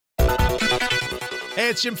Hey,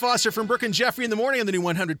 it's Jim Foster from Brooke and Jeffrey in the morning on the new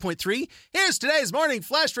 100.3. Here's today's morning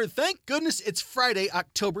flash for thank goodness it's Friday,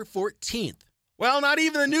 October 14th. Well, not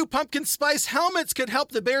even the new pumpkin spice helmets could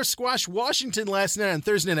help the Bears squash Washington last night on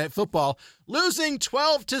Thursday Night Football, losing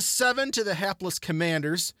 12-7 to the hapless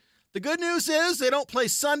Commanders. The good news is they don't play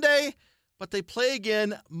Sunday, but they play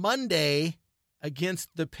again Monday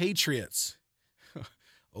against the Patriots.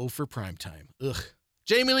 Oh, for primetime. Ugh.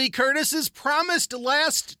 Jamie Lee Curtis's promised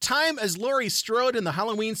last time as Laurie Strode in the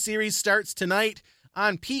Halloween series starts tonight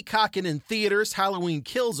on Peacock and in theaters. Halloween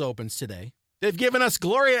Kills opens today. They've given us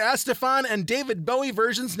Gloria Estefan and David Bowie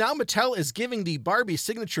versions. Now Mattel is giving the Barbie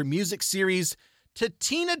signature music series to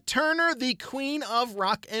Tina Turner, the queen of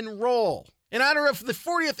rock and roll. In honor of the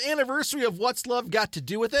 40th anniversary of What's Love Got to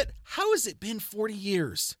Do With It, how has it been 40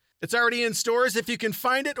 years? It's already in stores if you can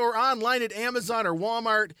find it, or online at Amazon or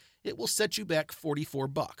Walmart. It will set you back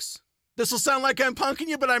 $44. This will sound like I'm punking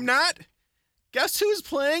you, but I'm not. Guess who's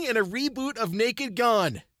playing in a reboot of Naked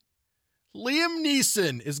Gun? Liam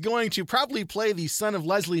Neeson is going to probably play the son of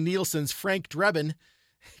Leslie Nielsen's Frank Drebin.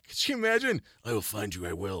 Could you imagine? I will find you,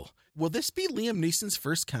 I will. Will this be Liam Neeson's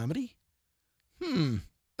first comedy?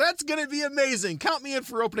 That's going to be amazing. Count me in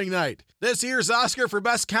for opening night. This year's Oscar for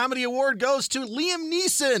Best Comedy Award goes to Liam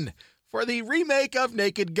Neeson for the remake of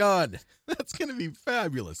Naked Gun. That's going to be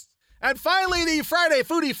fabulous. And finally, the Friday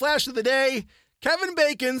Foodie Flash of the Day. Kevin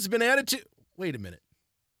Bacon's been added to... Wait a minute.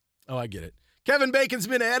 Oh, I get it. Kevin Bacon's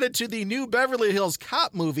been added to the new Beverly Hills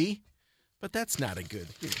Cop movie, but that's not a good...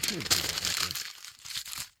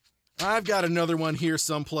 I've got another one here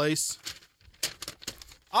someplace.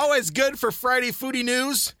 Always good for Friday Foodie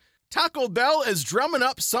News. Taco Bell is drumming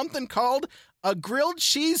up something called a grilled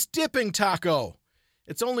cheese dipping taco.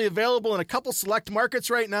 It's only available in a couple select markets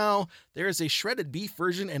right now. There is a shredded beef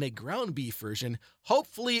version and a ground beef version.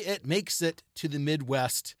 Hopefully it makes it to the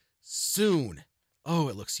Midwest soon. Oh,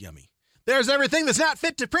 it looks yummy. There's everything that's not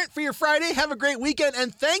fit to print for your Friday. Have a great weekend,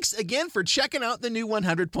 and thanks again for checking out the new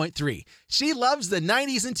 100.3. She loves the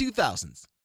 90s and 2000s.